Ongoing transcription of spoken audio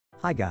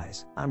Hi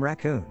guys, I'm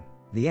Raccoon.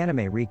 The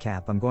anime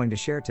recap I'm going to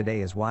share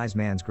today is Wise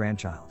Man's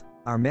Grandchild.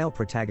 Our male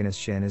protagonist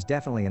Shin is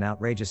definitely an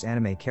outrageous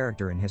anime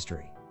character in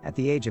history. At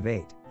the age of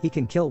 8, he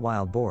can kill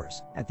wild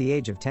boars. At the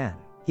age of 10,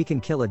 he can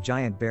kill a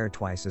giant bear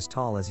twice as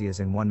tall as he is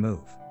in one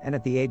move. And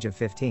at the age of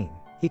 15,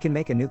 he can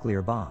make a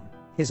nuclear bomb.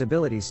 His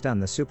abilities stun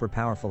the super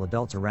powerful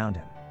adults around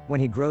him. When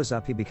he grows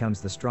up, he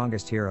becomes the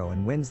strongest hero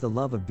and wins the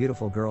love of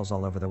beautiful girls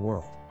all over the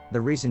world.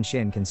 The reason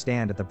Shin can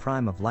stand at the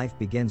prime of life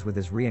begins with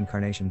his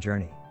reincarnation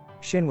journey.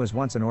 Shin was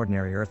once an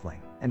ordinary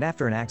earthling, and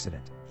after an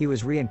accident, he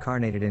was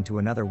reincarnated into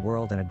another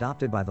world and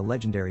adopted by the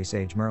legendary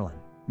sage Merlin.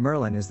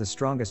 Merlin is the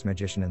strongest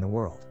magician in the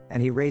world,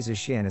 and he raises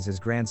Shin as his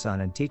grandson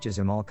and teaches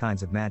him all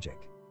kinds of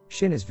magic.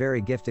 Shin is very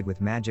gifted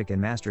with magic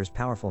and masters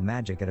powerful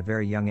magic at a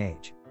very young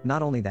age.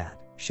 Not only that,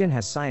 Shin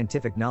has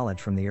scientific knowledge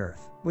from the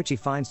earth, which he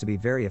finds to be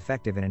very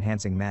effective in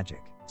enhancing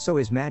magic, so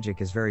his magic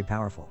is very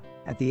powerful.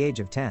 At the age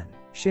of 10,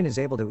 Shin is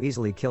able to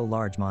easily kill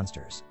large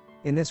monsters.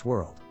 In this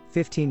world,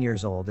 15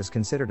 years old is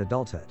considered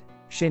adulthood.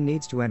 Shin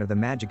needs to enter the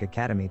Magic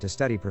Academy to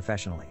study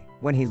professionally,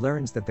 when he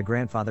learns that the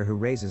grandfather who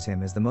raises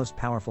him is the most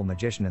powerful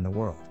magician in the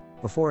world.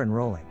 Before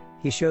enrolling,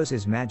 he shows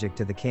his magic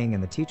to the king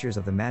and the teachers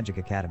of the Magic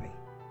Academy.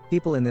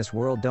 People in this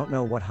world don't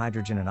know what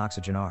hydrogen and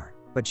oxygen are,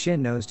 but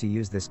Shin knows to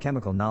use this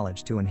chemical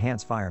knowledge to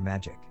enhance fire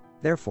magic.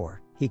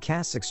 Therefore, he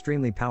casts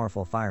extremely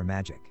powerful fire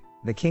magic.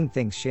 The king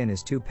thinks Shin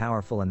is too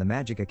powerful and the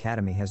Magic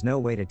Academy has no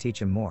way to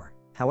teach him more.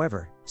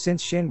 However,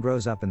 since Shin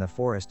grows up in the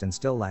forest and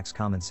still lacks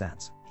common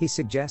sense, he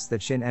suggests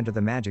that Shin enter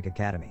the Magic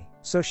Academy,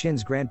 so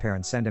Shin's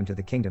grandparents send him to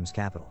the kingdom's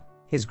capital.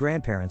 His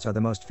grandparents are the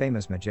most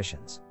famous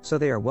magicians, so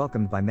they are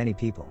welcomed by many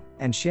people,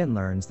 and Shin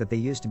learns that they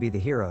used to be the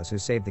heroes who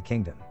saved the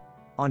kingdom.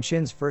 On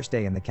Shin's first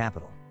day in the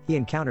capital, he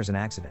encounters an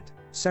accident.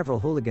 Several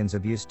hooligans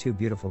abuse two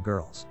beautiful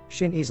girls.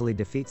 Shin easily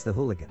defeats the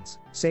hooligans,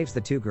 saves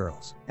the two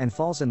girls, and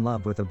falls in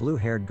love with a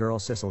blue-haired girl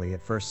Cicely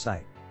at first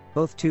sight.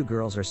 Both two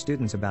girls are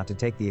students about to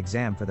take the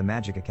exam for the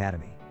Magic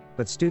Academy.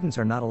 But students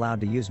are not allowed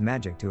to use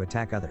magic to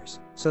attack others,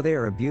 so they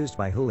are abused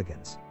by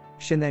hooligans.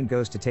 Shin then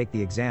goes to take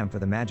the exam for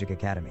the Magic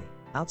Academy.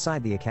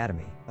 Outside the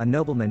academy, a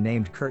nobleman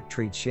named Kurt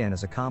treats Shin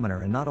as a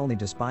commoner and not only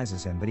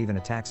despises him but even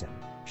attacks him.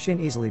 Shin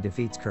easily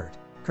defeats Kurt.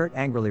 Kurt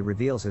angrily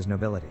reveals his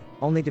nobility,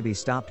 only to be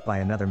stopped by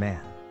another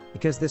man.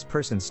 Because this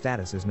person's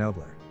status is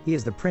nobler, he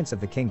is the prince of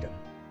the kingdom.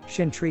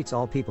 Shin treats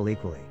all people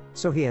equally,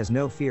 so he has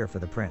no fear for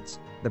the prince.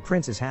 The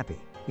prince is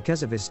happy.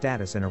 Because of his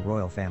status in a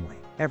royal family,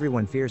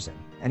 everyone fears him,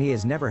 and he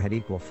has never had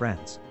equal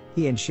friends.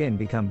 He and Shin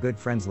become good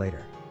friends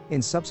later.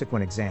 In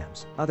subsequent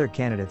exams, other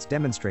candidates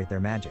demonstrate their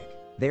magic.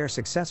 They are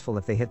successful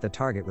if they hit the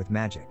target with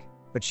magic.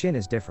 But Shin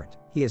is different.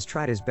 He has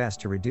tried his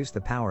best to reduce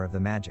the power of the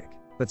magic,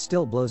 but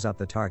still blows up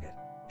the target.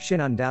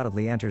 Shin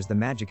undoubtedly enters the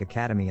Magic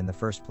Academy in the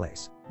first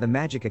place. The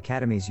Magic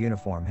Academy's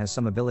uniform has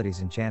some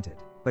abilities enchanted,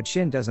 but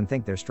Shin doesn't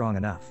think they're strong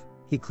enough.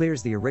 He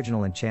clears the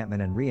original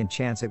enchantment and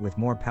re-enchants it with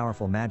more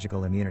powerful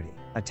magical immunity,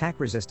 attack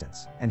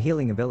resistance, and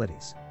healing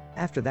abilities.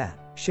 After that,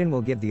 Shin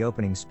will give the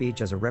opening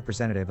speech as a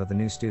representative of the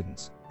new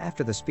students.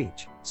 After the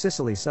speech,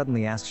 Cicely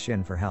suddenly asks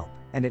Shin for help,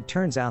 and it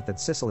turns out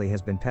that Cicely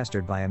has been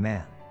pestered by a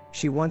man.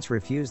 She once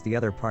refused the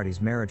other party's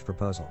marriage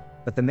proposal,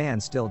 but the man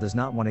still does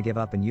not want to give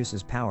up and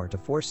uses power to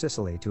force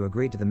Cicely to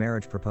agree to the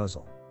marriage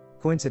proposal.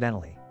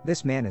 Coincidentally,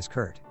 this man is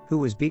Kurt, who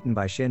was beaten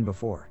by Shin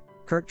before.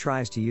 Kurt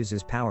tries to use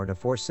his power to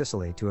force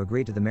Cicely to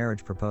agree to the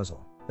marriage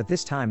proposal, but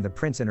this time the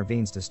prince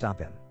intervenes to stop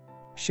him.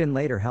 Shin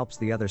later helps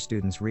the other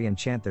students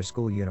re-enchant their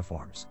school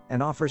uniforms,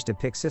 and offers to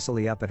pick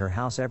Cicely up at her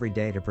house every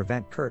day to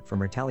prevent Kurt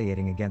from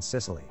retaliating against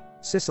Cicely.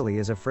 Cicely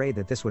is afraid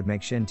that this would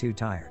make Shin too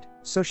tired,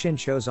 so Shin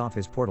shows off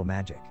his portal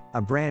magic,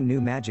 a brand new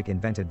magic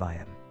invented by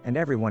him, and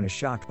everyone is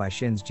shocked by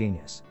Shin's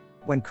genius.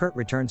 When Kurt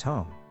returns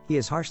home, he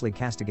is harshly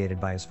castigated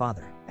by his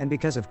father, and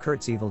because of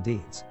Kurt's evil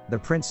deeds, the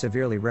prince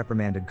severely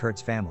reprimanded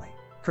Kurt's family.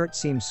 Kurt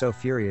seems so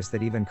furious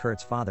that even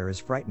Kurt's father is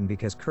frightened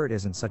because Kurt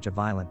isn't such a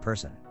violent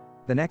person.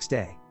 The next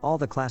day, all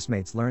the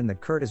classmates learn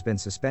that Kurt has been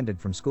suspended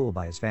from school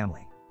by his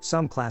family.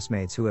 Some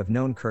classmates who have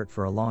known Kurt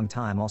for a long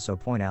time also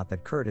point out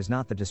that Kurt is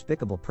not the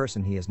despicable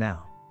person he is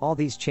now. All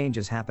these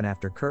changes happen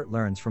after Kurt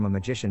learns from a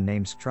magician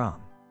named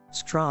Strom.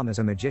 Strom is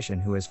a magician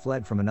who has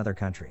fled from another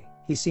country.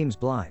 He seems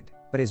blind,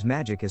 but his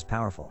magic is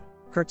powerful.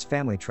 Kurt's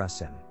family trusts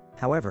him.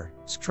 However,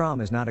 Strom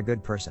is not a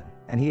good person,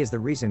 and he is the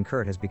reason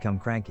Kurt has become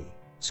cranky.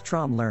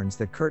 Strom learns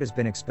that Kurt has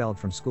been expelled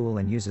from school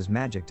and uses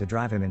magic to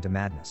drive him into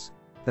madness.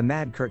 The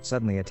mad Kurt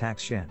suddenly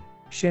attacks Shin.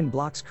 Shin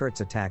blocks Kurt's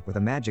attack with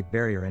a magic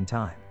barrier in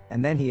time,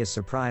 and then he is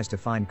surprised to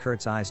find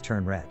Kurt's eyes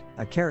turn red,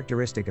 a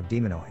characteristic of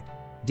Demonoid.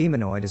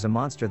 Demonoid is a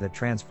monster that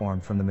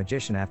transformed from the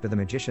magician after the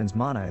magician's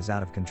mana is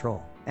out of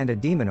control, and a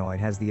Demonoid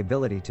has the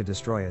ability to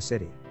destroy a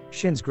city.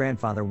 Shin's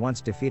grandfather once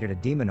defeated a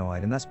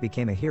Demonoid and thus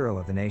became a hero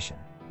of the nation.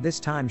 This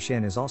time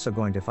Shin is also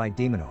going to fight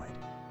Demonoid.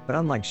 But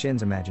unlike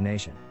Shin's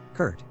imagination,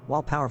 Kurt,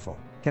 while powerful,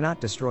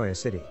 cannot destroy a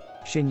city.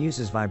 Shin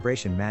uses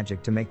vibration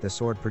magic to make the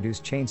sword produce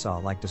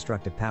chainsaw-like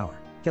destructive power,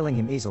 killing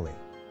him easily.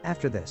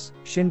 After this,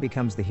 Shin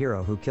becomes the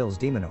hero who kills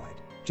Demonoid.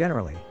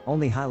 Generally,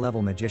 only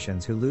high-level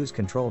magicians who lose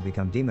control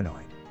become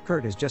Demonoid.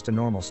 Kurt is just a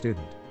normal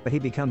student, but he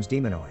becomes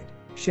Demonoid.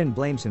 Shin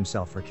blames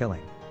himself for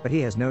killing, but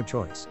he has no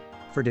choice.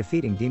 For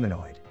defeating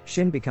Demonoid,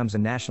 Shin becomes a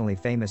nationally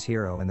famous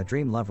hero and the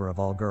dream lover of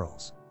all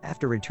girls.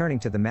 After returning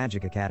to the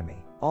Magic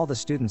Academy, all the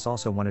students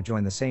also want to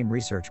join the same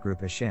research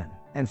group as Shin.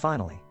 And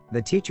finally,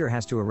 the teacher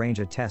has to arrange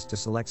a test to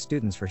select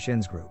students for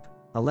Shin's group.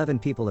 11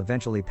 people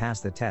eventually pass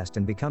the test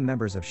and become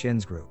members of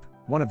Shin's group.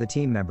 One of the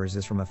team members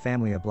is from a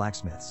family of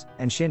blacksmiths,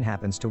 and Shin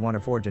happens to want to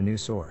forge a new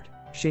sword.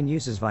 Shin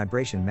uses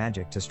vibration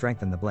magic to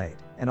strengthen the blade,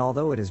 and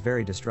although it is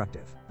very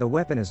destructive, the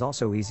weapon is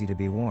also easy to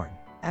be worn.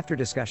 After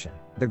discussion,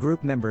 the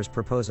group members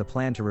propose a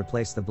plan to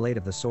replace the blade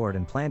of the sword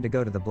and plan to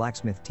go to the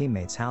blacksmith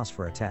teammate's house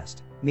for a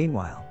test.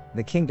 Meanwhile,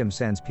 the kingdom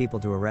sends people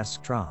to arrest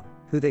Strom,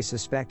 who they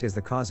suspect is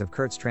the cause of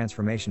Kurt's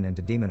transformation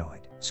into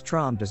Demonoid.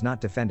 Strom does not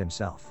defend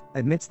himself,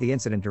 admits the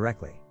incident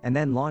directly, and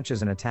then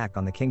launches an attack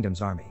on the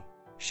kingdom's army.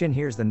 Shin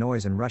hears the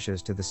noise and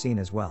rushes to the scene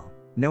as well.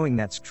 Knowing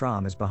that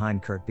Strom is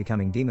behind Kurt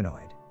becoming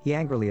Demonoid, he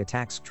angrily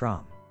attacks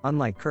Strom.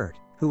 Unlike Kurt,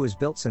 who was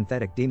built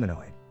synthetic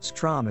Demonoid,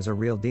 Strom is a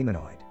real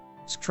Demonoid.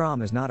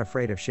 Strom is not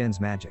afraid of Shin's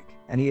magic,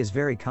 and he is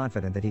very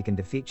confident that he can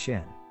defeat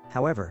Shin.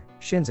 However,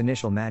 Shin's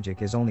initial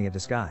magic is only a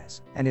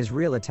disguise, and his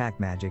real attack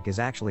magic is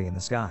actually in the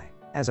sky.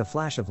 As a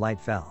flash of light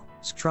fell,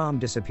 Strom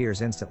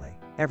disappears instantly.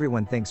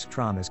 Everyone thinks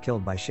Strom is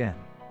killed by Shin,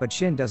 but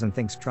Shin doesn't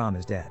think Strom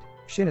is dead.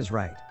 Shin is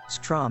right,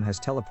 Strom has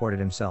teleported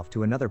himself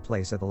to another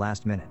place at the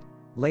last minute.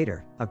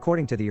 Later,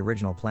 according to the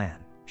original plan,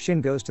 Shin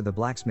goes to the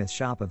blacksmith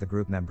shop of the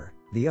group member.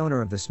 The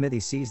owner of the smithy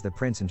sees the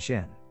prince and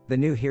Shin, the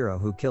new hero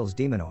who kills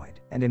Demonoid,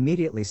 and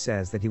immediately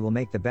says that he will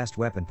make the best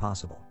weapon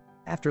possible.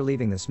 After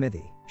leaving the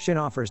smithy, Shin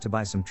offers to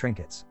buy some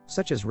trinkets,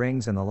 such as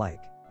rings and the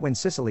like. When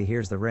Cicely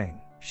hears the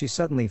ring, she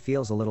suddenly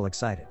feels a little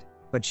excited.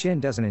 But Shin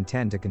doesn't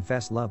intend to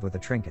confess love with the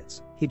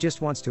trinkets, he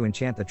just wants to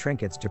enchant the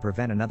trinkets to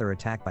prevent another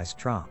attack by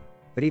Strom.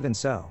 But even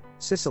so,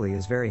 Cicely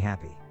is very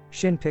happy.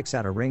 Shin picks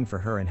out a ring for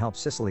her and helps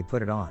Cicely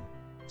put it on.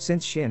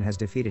 Since Shin has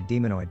defeated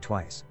Demonoid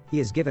twice, he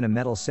is given a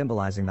medal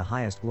symbolizing the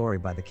highest glory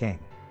by the king.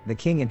 The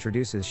king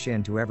introduces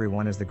Shin to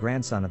everyone as the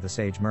grandson of the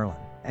sage Merlin,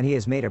 and he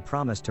has made a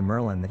promise to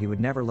Merlin that he would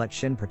never let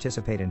Shin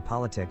participate in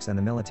politics and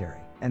the military,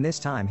 and this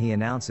time he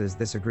announces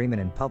this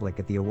agreement in public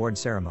at the award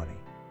ceremony.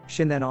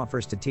 Shin then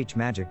offers to teach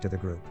magic to the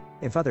group.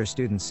 If other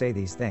students say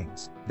these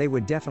things, they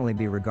would definitely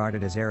be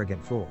regarded as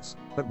arrogant fools,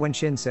 but when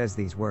Shin says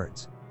these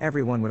words,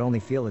 everyone would only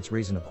feel it's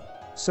reasonable.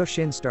 So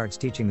Shin starts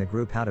teaching the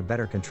group how to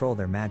better control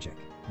their magic.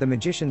 The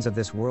magicians of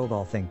this world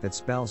all think that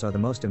spells are the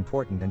most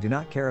important and do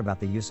not care about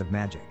the use of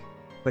magic.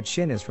 But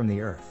Shin is from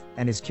the earth,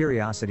 and his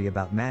curiosity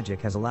about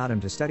magic has allowed him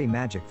to study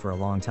magic for a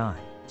long time.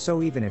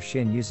 So even if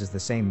Shin uses the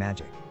same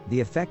magic, the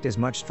effect is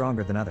much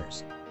stronger than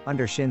others.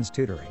 Under Shin's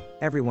tutoring,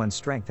 everyone's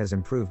strength has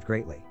improved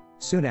greatly.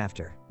 Soon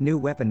after, new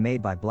weapon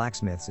made by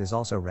blacksmiths is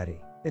also ready.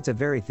 It's a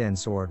very thin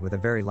sword with a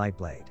very light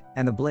blade,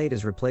 and the blade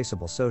is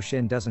replaceable so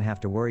Shin doesn't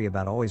have to worry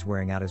about always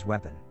wearing out his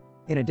weapon.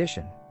 In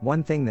addition,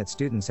 one thing that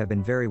students have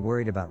been very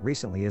worried about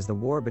recently is the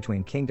war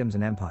between kingdoms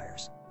and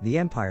empires. The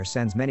empire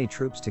sends many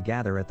troops to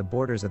gather at the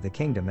borders of the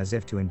kingdom as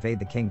if to invade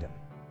the kingdom.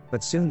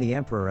 But soon the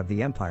emperor of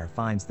the empire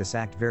finds this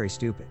act very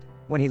stupid.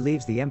 When he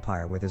leaves the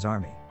empire with his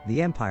army,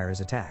 the empire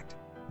is attacked.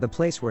 The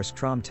place where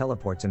Strom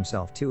teleports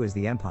himself to is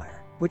the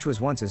empire, which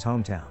was once his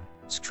hometown.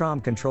 Strom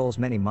controls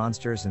many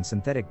monsters and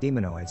synthetic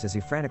demonoids as he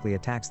frantically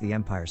attacks the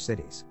empire's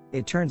cities.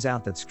 It turns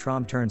out that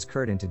Strom turns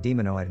Kurt into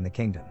demonoid in the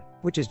kingdom,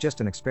 which is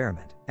just an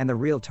experiment, and the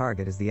real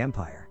target is the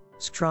empire.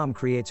 Strom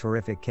creates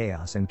horrific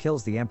chaos and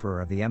kills the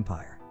emperor of the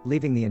empire,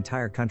 leaving the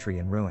entire country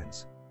in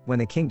ruins. When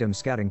the kingdom's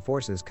scouting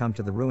forces come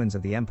to the ruins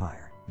of the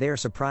empire, they are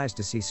surprised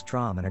to see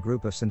Strom and a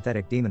group of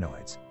synthetic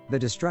demonoids. The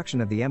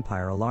destruction of the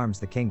empire alarms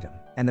the kingdom,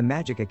 and the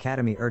Magic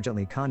Academy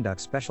urgently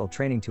conducts special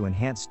training to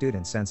enhance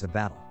students' sense of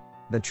battle.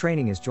 The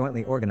training is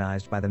jointly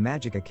organized by the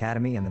Magic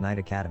Academy and the Knight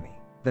Academy.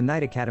 The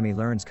Knight Academy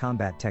learns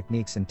combat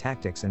techniques and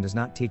tactics and does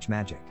not teach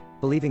magic,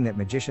 believing that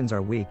magicians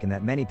are weak and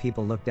that many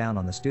people look down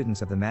on the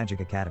students of the Magic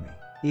Academy.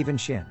 Even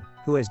Shin,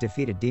 who has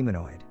defeated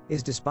Demonoid,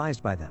 is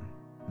despised by them.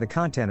 The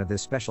content of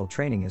this special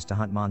training is to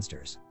hunt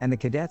monsters, and the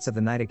cadets of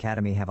the Knight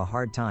Academy have a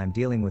hard time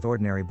dealing with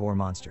ordinary boar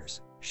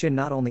monsters. Shin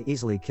not only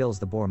easily kills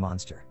the boar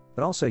monster,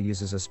 but also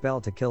uses a spell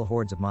to kill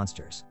hordes of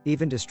monsters,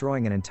 even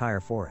destroying an entire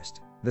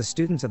forest. The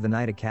students of the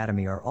Knight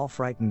Academy are all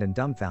frightened and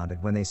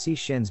dumbfounded when they see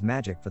Shin's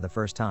magic for the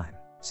first time.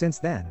 Since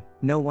then,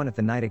 no one at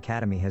the Knight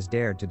Academy has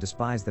dared to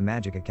despise the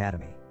Magic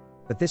Academy.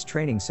 But this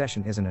training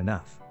session isn't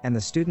enough, and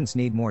the students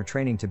need more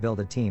training to build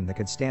a team that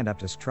could stand up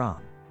to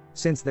Strom.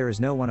 Since there is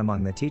no one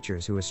among the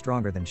teachers who is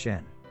stronger than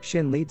Shin,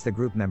 Shin leads the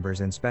group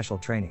members in special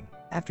training.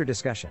 After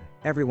discussion,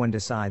 everyone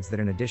decides that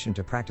in addition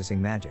to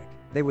practicing magic,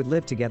 they would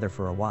live together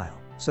for a while,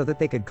 so that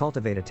they could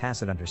cultivate a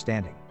tacit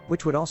understanding,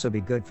 which would also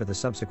be good for the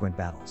subsequent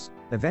battles.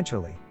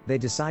 Eventually, they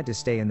decide to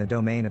stay in the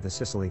domain of the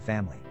Cicely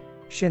family.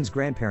 Shin's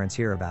grandparents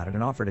hear about it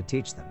and offer to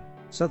teach them.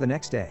 So the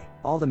next day,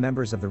 all the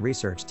members of the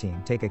research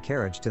team take a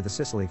carriage to the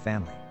Cicely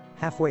family.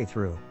 Halfway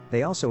through,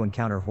 they also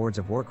encounter hordes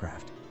of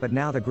Warcraft, but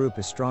now the group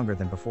is stronger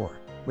than before.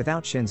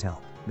 Without Shin's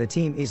help, the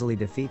team easily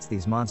defeats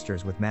these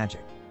monsters with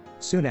magic.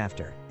 Soon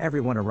after,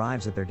 everyone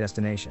arrives at their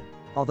destination.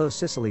 Although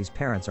Cicely's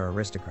parents are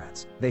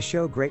aristocrats, they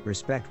show great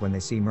respect when they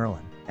see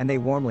Merlin, and they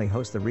warmly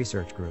host the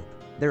research group.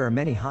 There are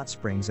many hot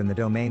springs in the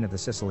domain of the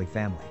Sicily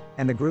family,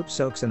 and the group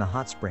soaks in the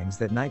hot springs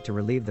that night to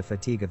relieve the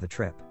fatigue of the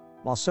trip.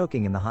 While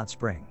soaking in the hot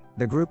spring,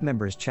 the group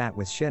members chat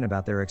with Shin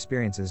about their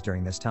experiences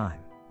during this time.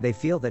 They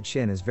feel that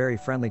Shin is very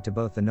friendly to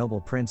both the noble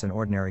prince and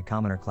ordinary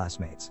commoner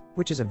classmates,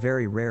 which is a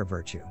very rare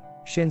virtue.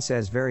 Shin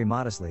says very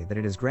modestly that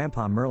it is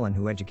Grandpa Merlin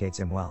who educates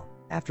him well.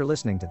 After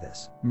listening to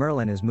this,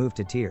 Merlin is moved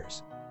to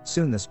tears.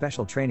 Soon the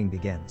special training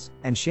begins,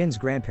 and Shin's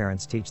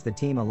grandparents teach the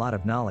team a lot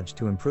of knowledge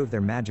to improve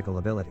their magical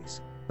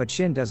abilities. But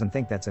Shin doesn't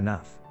think that's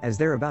enough, as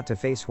they're about to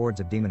face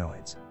hordes of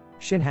demonoids.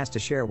 Shin has to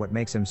share what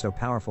makes him so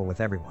powerful with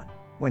everyone.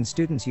 When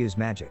students use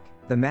magic,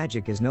 the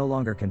magic is no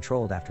longer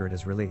controlled after it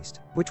is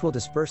released, which will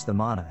disperse the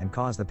mana and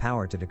cause the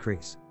power to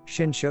decrease.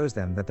 Shin shows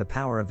them that the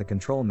power of the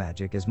control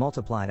magic is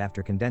multiplied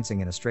after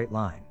condensing in a straight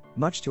line,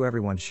 much to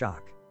everyone's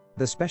shock.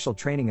 The special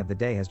training of the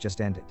day has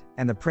just ended,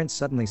 and the prince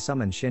suddenly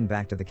summons Shin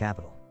back to the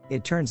capital.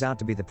 It turns out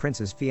to be the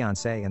prince's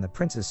fiancée and the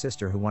prince's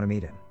sister who want to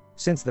meet him.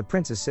 Since the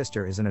prince's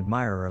sister is an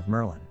admirer of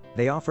Merlin,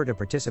 they offer to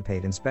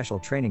participate in special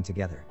training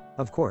together.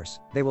 Of course,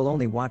 they will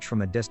only watch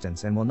from a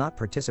distance and will not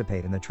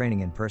participate in the training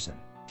in person.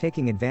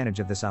 Taking advantage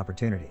of this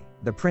opportunity,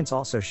 the prince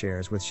also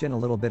shares with Shin a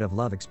little bit of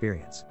love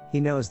experience. He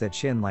knows that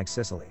Shin likes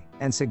Sicily,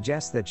 and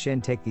suggests that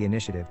Shin take the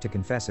initiative to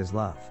confess his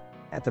love.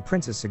 At the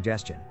prince's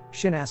suggestion,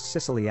 Shin asks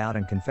Sicily out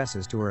and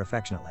confesses to her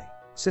affectionately.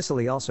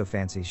 Sicily also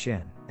fancies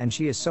Shin, and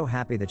she is so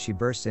happy that she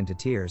bursts into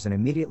tears and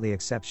immediately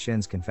accepts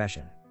Shin's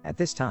confession. At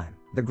this time,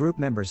 the group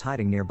members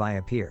hiding nearby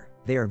appear.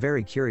 They are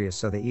very curious,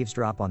 so they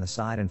eavesdrop on the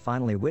side and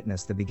finally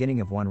witness the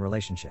beginning of one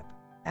relationship.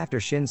 After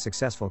Shin's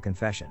successful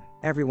confession,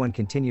 everyone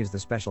continues the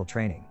special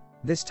training.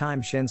 This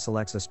time Shin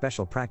selects a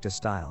special practice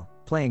style,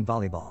 playing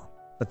volleyball.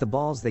 But the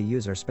balls they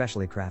use are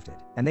specially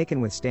crafted, and they can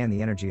withstand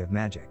the energy of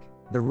magic.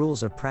 The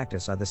rules of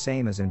practice are the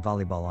same as in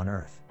volleyball on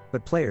Earth,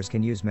 but players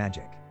can use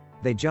magic.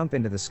 They jump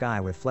into the sky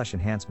with flesh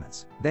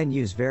enhancements, then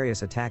use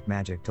various attack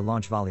magic to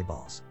launch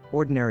volleyballs.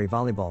 Ordinary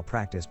volleyball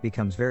practice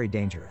becomes very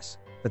dangerous,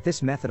 but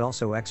this method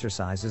also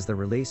exercises the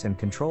release and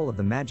control of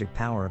the magic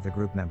power of the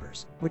group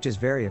members, which is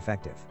very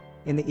effective.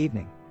 In the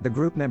evening, the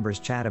group members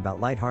chat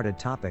about light-hearted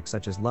topics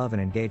such as love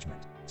and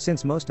engagement.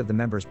 Since most of the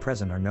members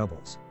present are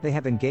nobles, they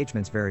have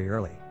engagements very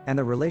early, and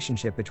the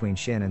relationship between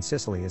Shin and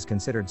Sicily is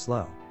considered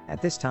slow.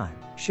 At this time,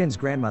 Shin's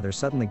grandmother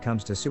suddenly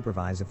comes to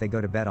supervise if they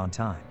go to bed on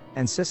time,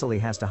 and Sicily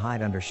has to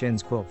hide under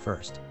Shin's quilt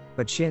first.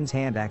 But Shin's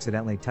hand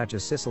accidentally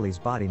touches Sicily's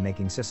body,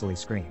 making Sicily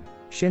scream.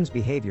 Shin's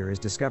behavior is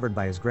discovered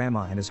by his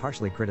grandma and is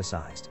harshly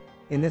criticized.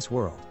 In this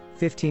world,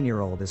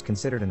 15-year-old is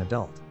considered an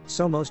adult,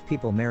 so most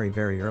people marry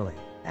very early.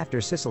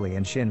 After Sicily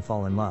and Shin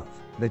fall in love,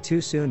 the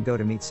two soon go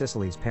to meet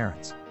Sicily's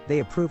parents. They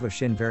approve of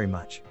Shin very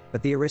much,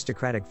 but the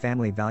aristocratic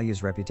family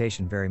values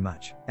reputation very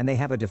much, and they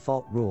have a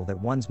default rule that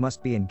ones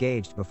must be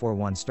engaged before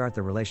one start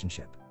the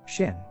relationship.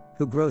 Shin,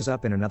 who grows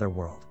up in another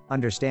world,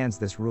 understands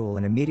this rule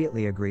and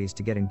immediately agrees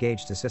to get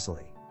engaged to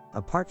Sicily.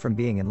 Apart from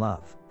being in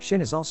love,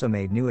 Shin has also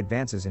made new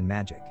advances in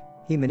magic.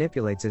 He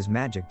manipulates his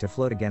magic to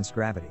float against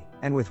gravity,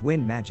 and with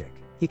wind magic,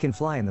 he can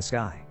fly in the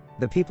sky.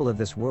 The people of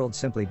this world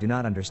simply do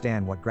not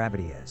understand what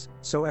gravity is,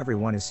 so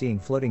everyone is seeing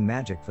floating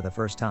magic for the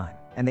first time,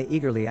 and they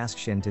eagerly ask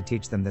Shin to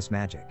teach them this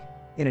magic.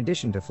 In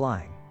addition to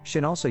flying,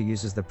 Shin also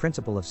uses the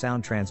principle of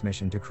sound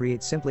transmission to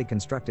create simply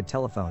constructed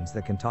telephones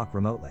that can talk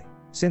remotely.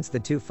 Since the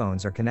two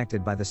phones are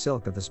connected by the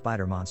silk of the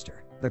spider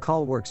monster, the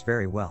call works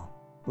very well.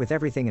 With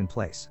everything in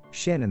place,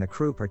 Shin and the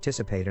crew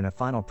participate in a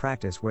final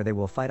practice where they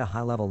will fight a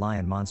high-level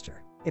lion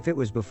monster. If it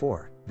was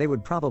before, they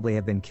would probably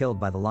have been killed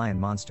by the lion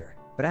monster.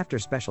 But after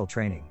special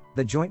training,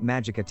 the joint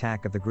magic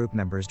attack of the group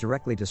members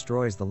directly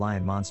destroys the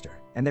lion monster,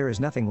 and there is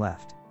nothing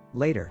left.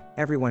 Later,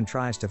 everyone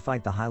tries to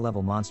fight the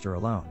high-level monster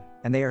alone,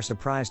 and they are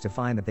surprised to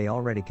find that they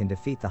already can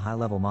defeat the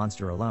high-level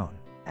monster alone.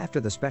 After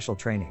the special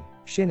training,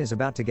 Shin is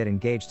about to get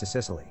engaged to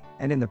Sicily,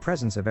 and in the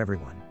presence of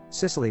everyone,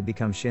 Sicily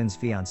becomes Shin's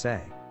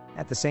fiancée.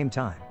 At the same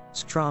time,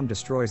 Strom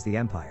destroys the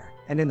empire,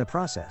 and in the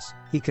process,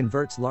 he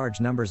converts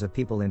large numbers of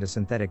people into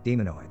synthetic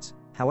demonoids.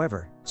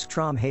 However,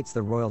 Strom hates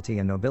the royalty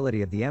and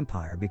nobility of the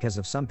empire because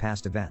of some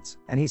past events,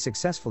 and he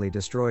successfully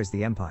destroys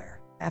the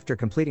empire. After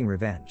completing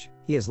revenge,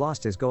 he has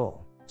lost his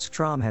goal.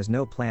 Strom has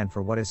no plan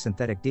for what his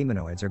synthetic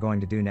demonoids are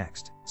going to do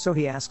next, so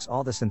he asks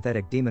all the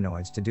synthetic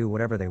demonoids to do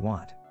whatever they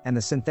want, and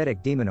the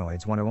synthetic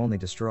demonoids want to only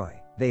destroy.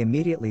 They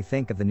immediately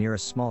think of the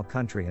nearest small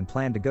country and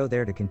plan to go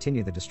there to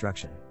continue the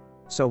destruction.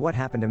 So what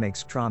happened to make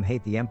Strom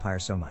hate the empire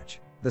so much?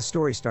 The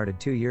story started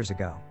 2 years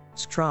ago.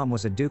 Strom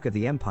was a duke of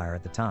the empire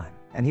at the time,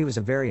 and he was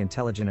a very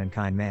intelligent and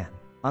kind man.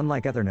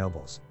 Unlike other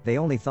nobles, they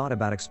only thought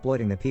about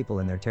exploiting the people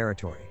in their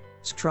territory.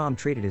 Strom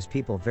treated his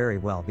people very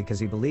well because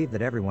he believed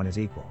that everyone is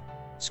equal.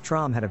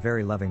 Strom had a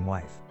very loving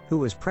wife, who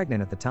was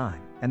pregnant at the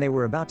time, and they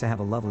were about to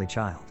have a lovely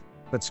child.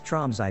 But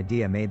Strom's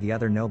idea made the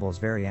other nobles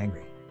very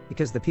angry,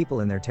 because the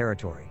people in their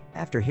territory,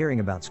 after hearing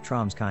about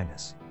Strom's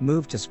kindness,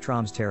 moved to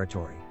Strom's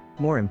territory.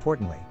 More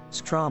importantly,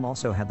 Strom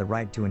also had the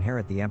right to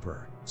inherit the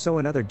emperor, so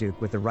another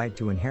duke with the right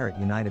to inherit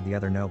united the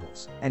other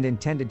nobles, and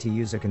intended to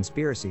use a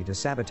conspiracy to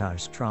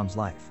sabotage Strom's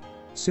life.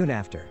 Soon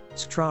after,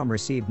 Strom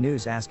received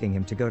news asking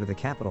him to go to the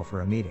capital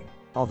for a meeting.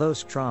 Although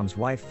Strom's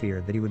wife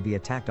feared that he would be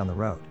attacked on the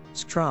road,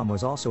 Strom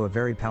was also a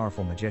very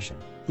powerful magician.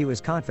 He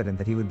was confident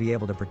that he would be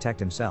able to protect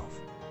himself.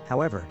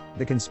 However,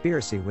 the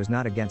conspiracy was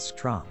not against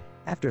Strom.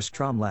 After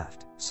Strom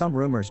left, some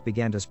rumors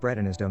began to spread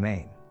in his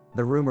domain.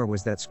 The rumor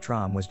was that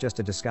Strom was just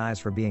a disguise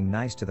for being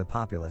nice to the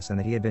populace and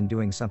that he had been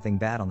doing something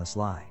bad on the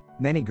sly.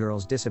 Many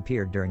girls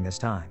disappeared during this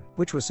time,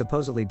 which was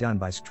supposedly done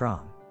by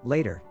Strom.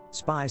 Later,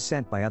 spies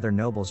sent by other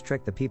nobles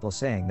tricked the people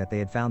saying that they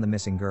had found the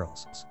missing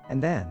girls,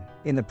 and then,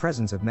 in the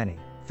presence of many,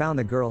 found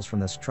the girls from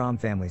the Strom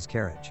family's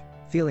carriage.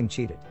 Feeling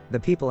cheated, the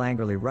people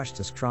angrily rushed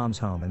to Strom's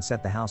home and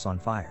set the house on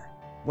fire.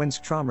 When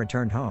Strom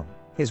returned home,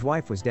 his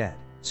wife was dead.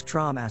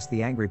 Strom asked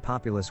the angry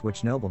populace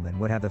which nobleman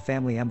would have the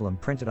family emblem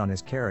printed on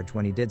his carriage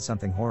when he did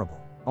something horrible.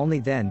 Only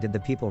then did the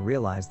people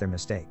realize their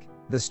mistake.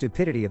 The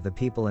stupidity of the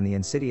people and the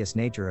insidious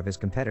nature of his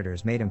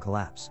competitors made him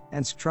collapse,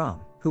 and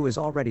Strom, who was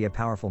already a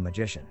powerful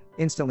magician,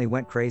 instantly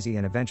went crazy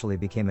and eventually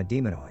became a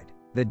demonoid.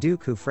 The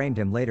duke who framed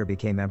him later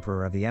became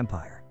emperor of the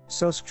empire,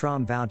 so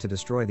Strom vowed to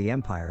destroy the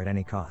empire at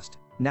any cost.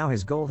 Now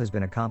his goal has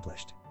been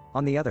accomplished.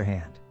 On the other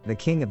hand, the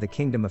king of the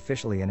kingdom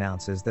officially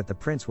announces that the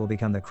prince will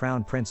become the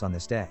crown prince on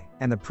this day,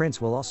 and the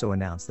prince will also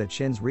announce that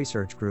Shin's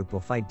research group will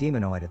fight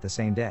Demonoid at the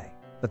same day.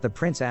 But the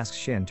prince asks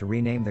Shin to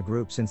rename the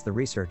group since the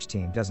research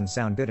team doesn't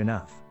sound good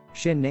enough.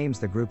 Shin names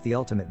the group the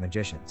Ultimate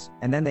Magicians,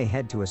 and then they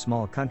head to a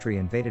small country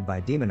invaded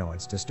by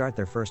demonoids to start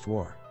their first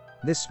war.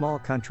 This small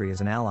country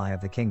is an ally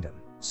of the kingdom,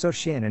 so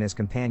Shin and his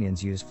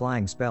companions use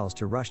flying spells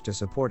to rush to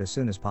support as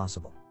soon as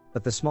possible.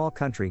 But the small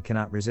country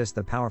cannot resist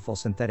the powerful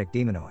synthetic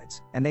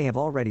demonoids, and they have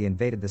already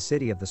invaded the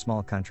city of the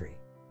small country.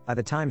 By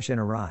the time Shin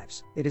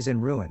arrives, it is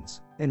in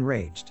ruins.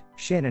 Enraged,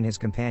 Shin and his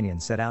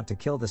companions set out to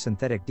kill the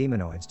synthetic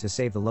demonoids to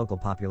save the local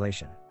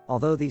population.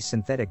 Although these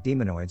synthetic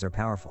demonoids are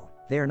powerful,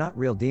 they are not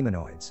real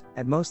demonoids.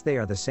 At most they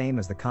are the same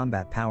as the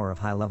combat power of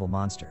high-level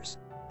monsters.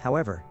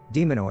 However,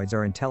 demonoids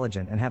are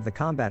intelligent and have the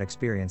combat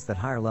experience that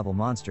higher-level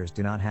monsters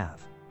do not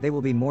have. They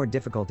will be more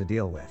difficult to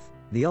deal with.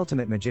 The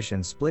Ultimate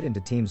Magicians split into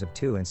teams of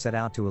 2 and set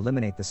out to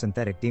eliminate the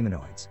synthetic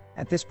demonoids.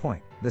 At this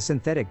point, the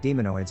synthetic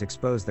demonoids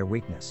expose their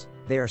weakness.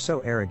 They are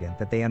so arrogant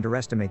that they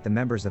underestimate the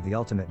members of the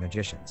Ultimate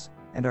Magicians,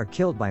 and are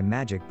killed by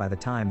magic by the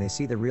time they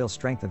see the real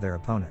strength of their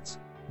opponents.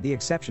 The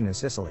exception is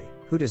Cicely,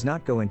 who does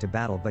not go into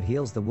battle but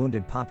heals the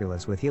wounded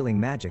populace with healing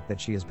magic that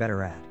she is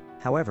better at.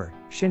 However,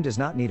 Shin does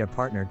not need a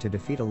partner to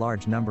defeat a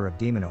large number of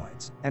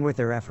demonoids, and with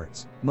their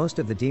efforts, most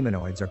of the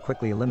demonoids are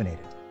quickly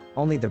eliminated.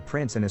 Only the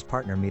prince and his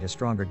partner meet a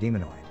stronger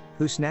demonoid,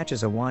 who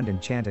snatches a wand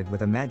enchanted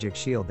with a magic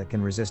shield that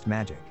can resist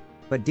magic.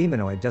 But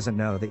Demonoid doesn't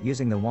know that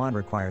using the wand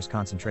requires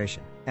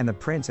concentration, and the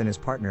prince and his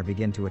partner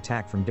begin to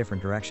attack from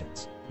different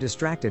directions.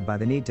 Distracted by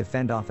the need to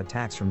fend off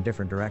attacks from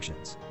different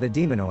directions, the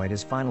Demonoid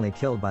is finally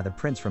killed by the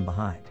prince from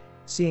behind.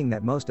 Seeing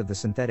that most of the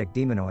synthetic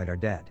Demonoid are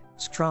dead,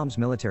 Strom's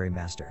military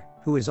master,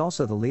 who is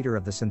also the leader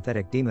of the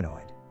synthetic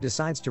Demonoid,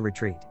 decides to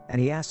retreat, and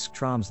he asks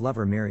Strom's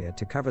lover Miria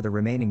to cover the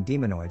remaining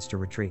Demonoids to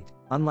retreat.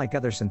 Unlike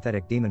other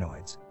synthetic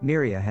Demonoids,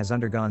 Miria has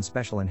undergone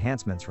special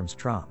enhancements from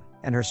Strom,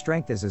 and her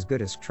strength is as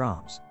good as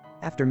Strom's.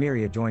 After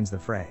Miria joins the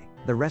fray,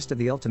 the rest of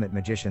the Ultimate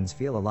Magicians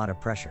feel a lot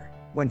of pressure.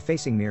 When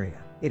facing Miria,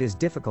 it is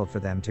difficult for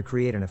them to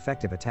create an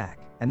effective attack,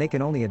 and they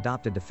can only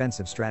adopt a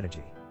defensive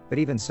strategy. But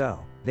even so,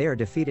 they are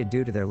defeated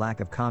due to their lack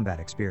of combat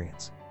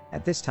experience.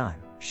 At this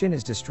time, Shin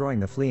is destroying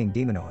the fleeing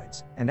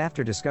Demonoids, and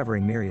after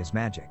discovering Miria's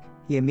magic,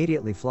 he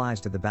immediately flies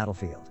to the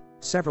battlefield.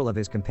 Several of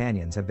his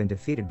companions have been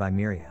defeated by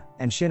Miria,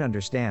 and Shin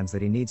understands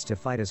that he needs to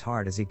fight as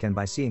hard as he can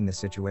by seeing this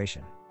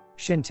situation.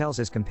 Shin tells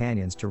his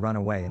companions to run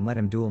away and let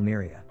him duel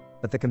Miria.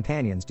 But the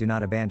companions do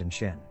not abandon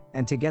Shin,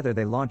 and together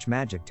they launch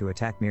magic to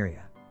attack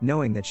Miria.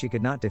 Knowing that she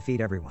could not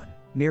defeat everyone,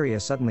 Miria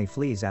suddenly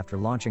flees after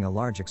launching a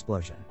large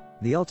explosion.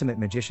 The Ultimate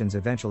Magicians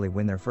eventually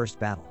win their first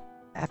battle.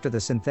 After the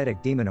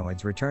synthetic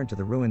demonoids return to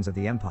the ruins of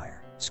the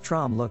Empire,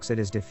 Strom looks at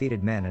his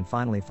defeated men and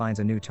finally finds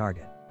a new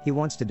target. He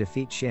wants to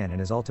defeat Shin and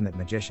his Ultimate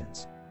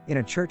Magicians. In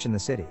a church in the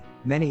city,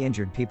 many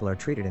injured people are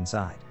treated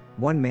inside.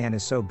 One man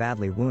is so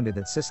badly wounded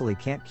that Cicely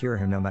can't cure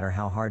him no matter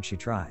how hard she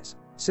tries.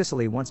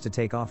 Cicely wants to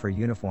take off her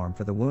uniform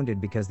for the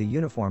wounded because the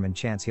uniform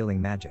enchants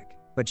healing magic,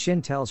 but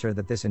Shin tells her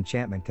that this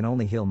enchantment can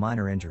only heal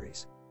minor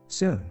injuries.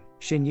 Soon,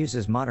 Shin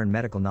uses modern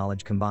medical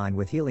knowledge combined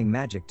with healing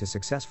magic to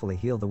successfully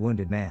heal the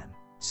wounded man.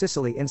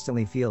 Cicely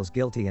instantly feels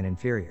guilty and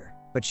inferior,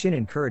 but Shin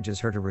encourages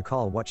her to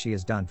recall what she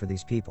has done for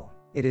these people.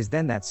 It is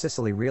then that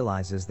Cicely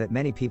realizes that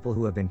many people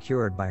who have been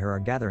cured by her are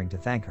gathering to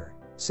thank her.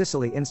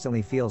 Cicely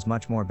instantly feels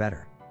much more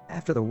better.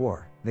 After the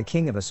war, the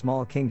king of a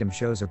small kingdom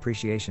shows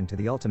appreciation to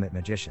the Ultimate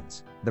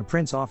Magicians. The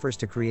prince offers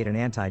to create an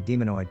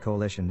anti-demonoid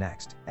coalition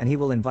next, and he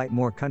will invite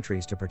more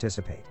countries to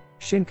participate.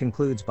 Shin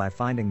concludes by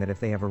finding that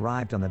if they have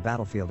arrived on the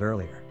battlefield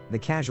earlier, the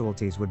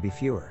casualties would be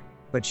fewer.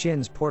 But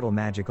Shin's portal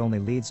magic only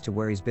leads to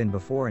where he's been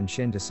before, and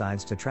Shin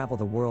decides to travel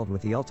the world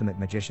with the Ultimate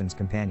Magician's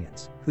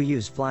companions, who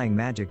use flying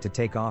magic to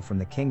take off from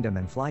the kingdom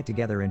and fly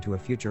together into a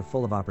future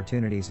full of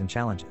opportunities and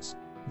challenges.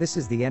 This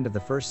is the end of the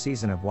first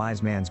season of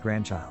Wise Man's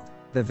Grandchild.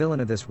 The villain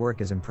of this work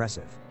is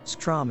impressive.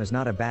 Strom is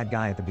not a bad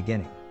guy at the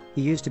beginning.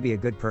 He used to be a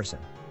good person,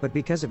 but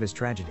because of his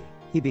tragedy,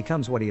 he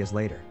becomes what he is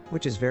later,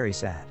 which is very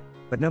sad.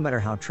 But no matter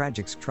how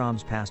tragic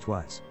Strom's past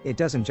was, it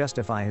doesn't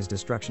justify his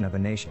destruction of a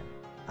nation.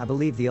 I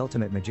believe the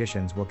ultimate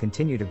magicians will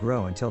continue to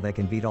grow until they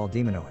can beat all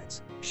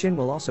demonoids. Shin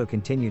will also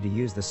continue to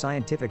use the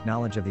scientific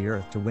knowledge of the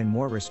earth to win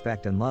more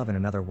respect and love in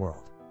another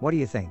world. What do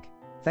you think?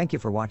 Thank you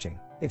for watching.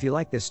 If you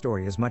like this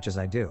story as much as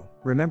I do,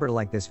 remember to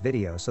like this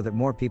video so that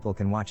more people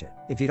can watch it.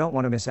 If you don't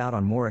want to miss out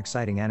on more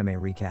exciting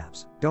anime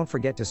recaps, don't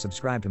forget to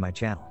subscribe to my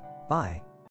channel. Bye.